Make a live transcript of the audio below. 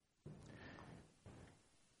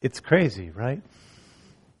It's crazy, right?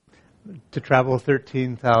 To travel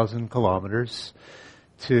 13,000 kilometers,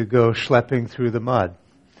 to go schlepping through the mud,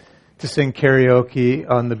 to sing karaoke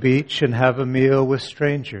on the beach and have a meal with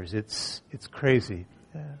strangers. It's crazy.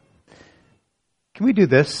 Can we do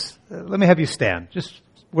this? Let me have you stand. Just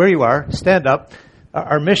where you are, stand up.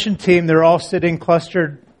 Our mission team, they're all sitting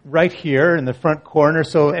clustered right here in the front corner.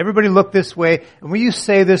 So everybody look this way. And when you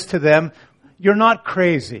say this to them, you're not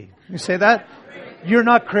crazy. You say that? You're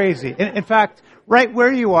not crazy. In fact, right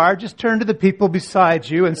where you are, just turn to the people beside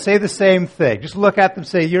you and say the same thing. Just look at them and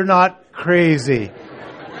say, you're not crazy.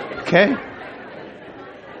 Okay?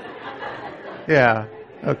 Yeah.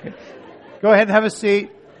 Okay. Go ahead and have a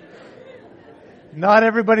seat. Not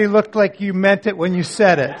everybody looked like you meant it when you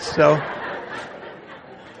said it, so.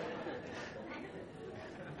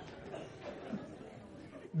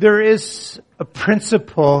 There is a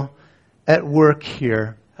principle at work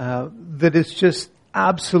here that is just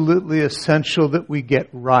absolutely essential that we get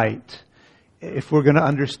right if we're going to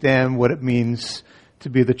understand what it means to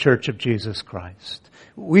be the Church of Jesus Christ.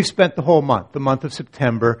 We've spent the whole month, the month of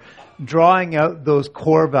September, drawing out those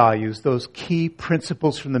core values, those key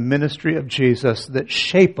principles from the ministry of Jesus that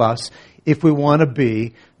shape us if we want to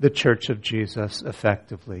be the Church of Jesus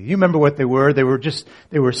effectively. You remember what they were? They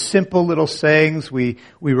were simple little sayings. We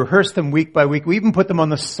rehearsed them week by week. We even put them on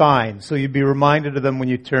the sign so you'd be reminded of them when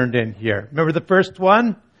you turned in here. Remember the first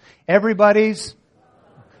one? Everybody's.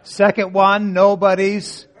 Second one,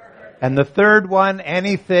 nobody's. And the third one,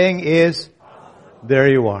 anything is.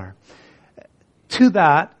 There you are. To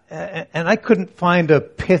that, and I couldn't find a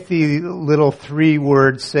pithy little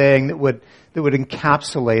 3-word saying that would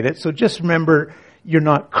encapsulate it. So just remember, you're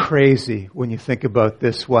not crazy when you think about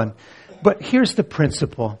this one. But here's the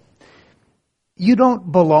principle. You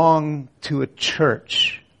don't belong to a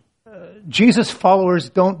church. Jesus followers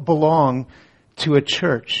don't belong to a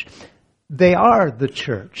church. They are the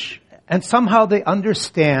church. And somehow they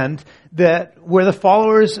understand that where the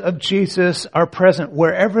followers of Jesus are present,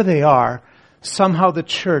 wherever they are, somehow the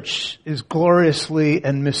church is gloriously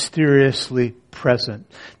and mysteriously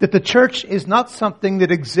present. That the church is not something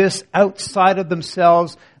that exists outside of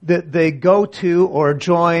themselves, that they go to or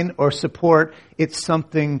join or support. It's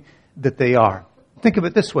something that they are. Think of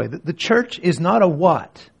it this way. The church is not a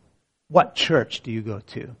what. What church do you go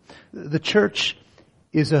to? The church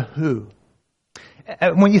is a who.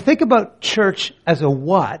 When you think about church as a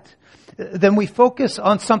what, then we focus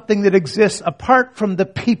on something that exists apart from the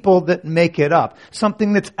people that make it up.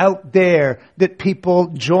 Something that's out there that people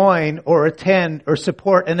join or attend or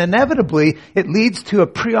support. And inevitably, it leads to a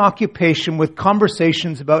preoccupation with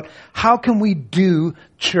conversations about how can we do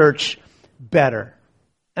church better.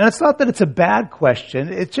 And it's not that it's a bad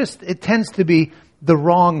question. It tends to be the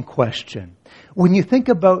wrong question. When you think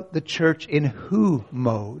about the church in who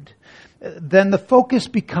mode, then the focus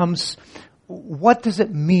becomes, what does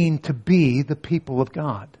it mean to be the people of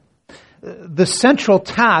God? The central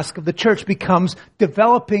task of the church becomes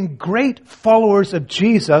developing great followers of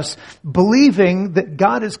Jesus, believing that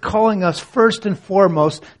God is calling us first and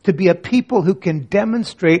foremost to be a people who can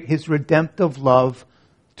demonstrate His redemptive love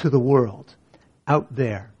to the world out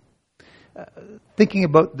there. Thinking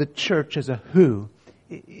about the church as a who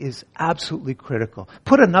is absolutely critical.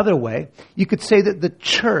 Put another way, you could say that the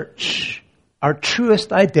church, our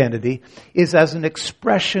truest identity, is as an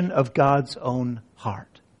expression of God's own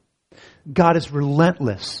heart. God is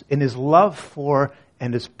relentless in His love for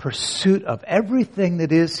and His pursuit of everything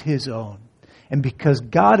that is His own. And because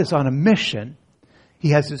God is on a mission, He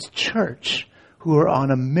has His church who are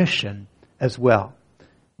on a mission as well.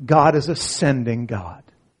 God is a sending God.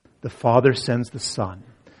 The Father sends the Son.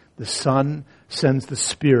 The Son sends the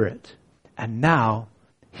Spirit. And now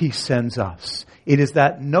He sends us. It is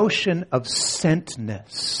that notion of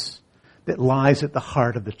sentness that lies at the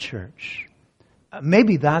heart of the church.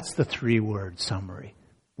 Maybe that's the 3-word summary.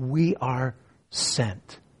 We are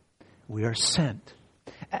sent. We are sent.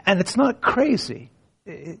 And it's not crazy.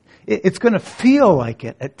 It's going to feel like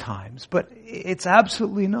it at times, but it's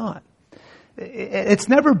absolutely not. It's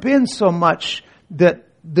never been so much that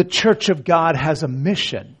the church of God has a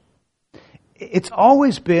mission. It's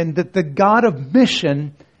always been that the God of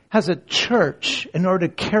mission has a church in order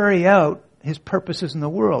to carry out His purposes in the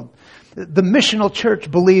world. The missional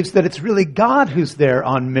church believes that it's really God who's there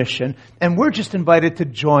on mission, and we're just invited to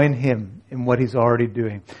join Him in what He's already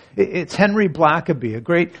doing. It's Henry Blackaby, a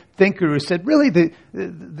great thinker, who said really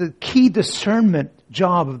the key discernment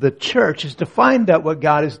job of the church is to find out what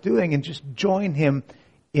God is doing and just join Him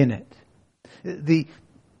in it.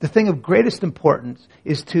 The thing of greatest importance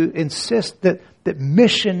is to insist that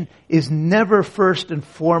mission is never first and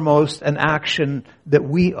foremost an action that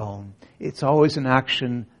we own. It's always an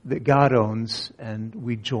action that God owns, and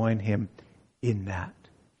we join Him in that.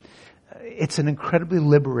 It's an incredibly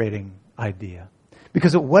liberating idea.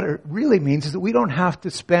 Because what it really means is that we don't have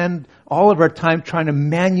to spend all of our time trying to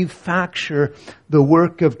manufacture the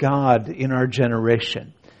work of God in our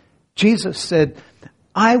generation. Jesus said,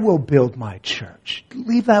 I will build my church.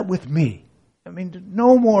 Leave that with me. I mean,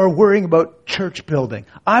 no more worrying about church building.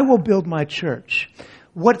 I will build my church.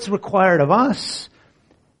 What's required of us?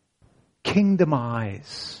 Kingdom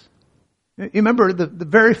eyes. You remember the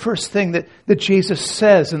very first thing that Jesus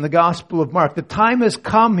says in the Gospel of Mark. The time has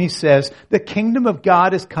come, He says. The kingdom of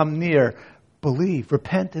God has come near. Believe,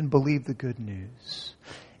 repent and believe the good news.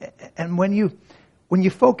 And when you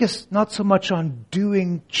focus not so much on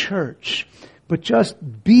doing church, but just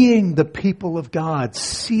being the people of God,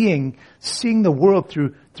 seeing the world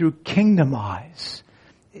through kingdom eyes,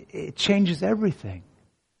 it changes everything.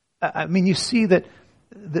 I mean, you see that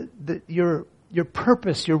your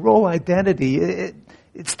purpose, your role identity,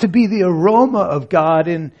 it's to be the aroma of God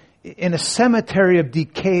in a cemetery of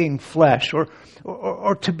decaying flesh,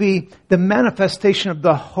 or to be the manifestation of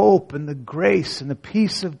the hope and the grace and the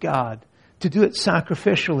peace of God, to do it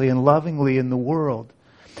sacrificially and lovingly in the world.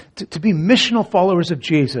 To be missional followers of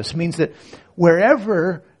Jesus means that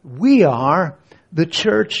wherever we are, the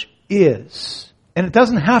church is. And it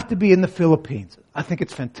doesn't have to be in the Philippines. I think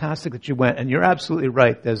it's fantastic that you went, and you're absolutely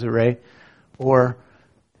right, Desiree, or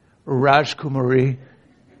Rajkumari.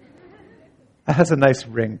 That has a nice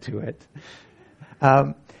ring to it.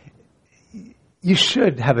 You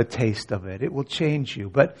should have a taste of it. It will change you.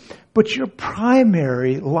 But your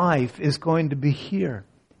primary life is going to be here,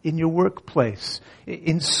 in your workplace,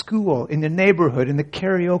 in school, in the neighborhood, in the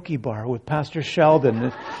karaoke bar with Pastor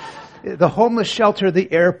Sheldon, the homeless shelter,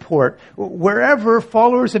 the airport. Wherever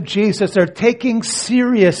followers of Jesus are taking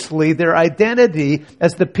seriously their identity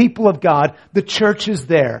as the people of God, the church is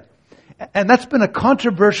there. And that's been a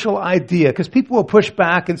controversial idea, because people will push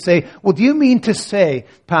back and say, well, do you mean to say,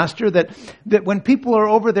 Pastor, that when people are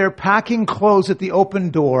over there packing clothes at the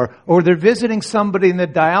open door, or they're visiting somebody in the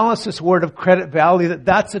dialysis ward of Credit Valley,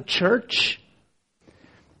 that's a church?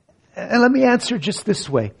 And let me answer just this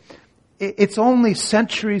way. It's only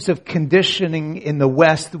centuries of conditioning in the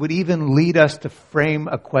West that would even lead us to frame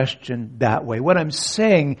a question that way. What I'm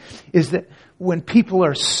saying is that when people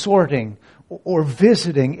are sorting or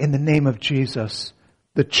visiting in the name of Jesus,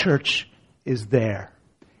 the church is there.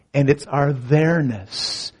 And it's our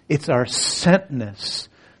there-ness, it's our sentness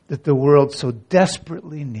that the world so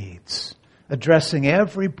desperately needs, addressing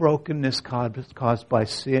every brokenness caused by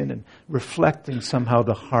sin and reflecting somehow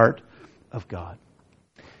the heart of God.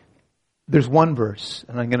 There's one verse,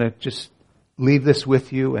 and I'm going to just leave this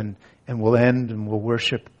with you, and we'll end and we'll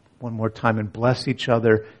worship one more time and bless each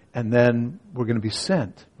other, and then we're going to be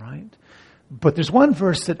sent, right? But there's one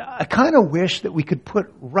verse that I kind of wish that we could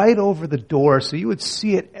put right over the door so you would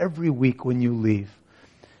see it every week when you leave.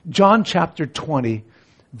 John chapter 20,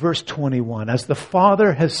 verse 21. As the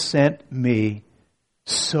Father has sent me,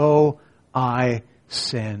 so I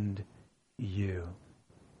send you.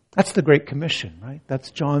 That's the Great Commission, right?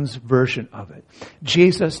 That's John's version of it.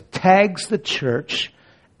 Jesus tags the church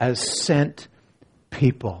as sent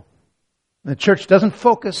people. The church doesn't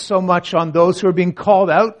focus so much on those who are being called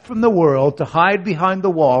out from the world to hide behind the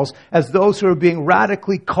walls as those who are being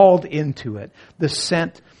radically called into it, the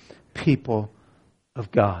sent people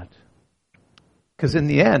of God. Because in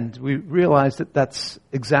the end, we realize that that's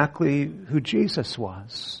exactly who Jesus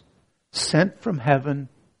was, sent from heaven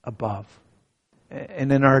above.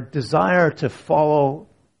 And in our desire to follow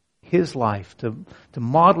His life, to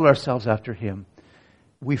model ourselves after Him,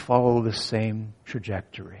 we follow the same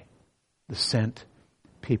trajectory. The sent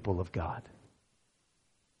people of God.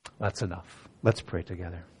 That's enough. Let's pray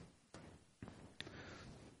together.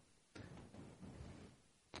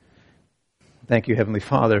 Thank you, Heavenly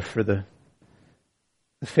Father, for the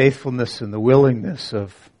faithfulness and the willingness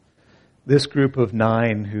of this group of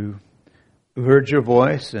 9 who heard your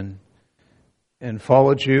voice and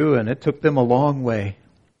followed you, and it took them a long way.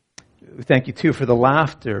 We thank you, too, for the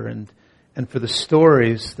laughter and for the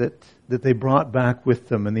stories that they brought back with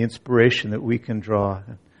them and the inspiration that we can draw.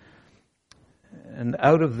 And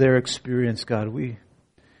out of their experience, God, we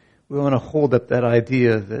want to hold up that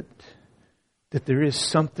idea that there is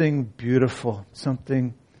something beautiful,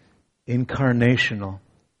 something incarnational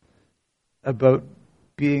about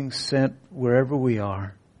being sent wherever we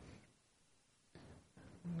are.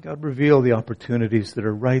 God, reveal the opportunities that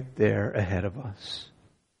are right there ahead of us.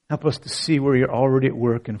 Help us to see where you're already at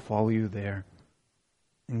work and follow you there.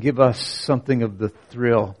 And give us something of the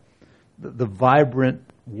thrill, the vibrant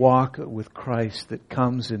walk with Christ that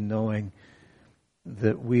comes in knowing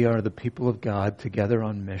that we are the people of God together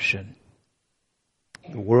on mission.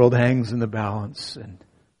 The world hangs in the balance, and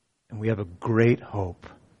we have a great hope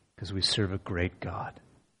because we serve a great God.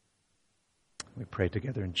 We pray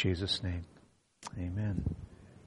together in Jesus' name. Amen.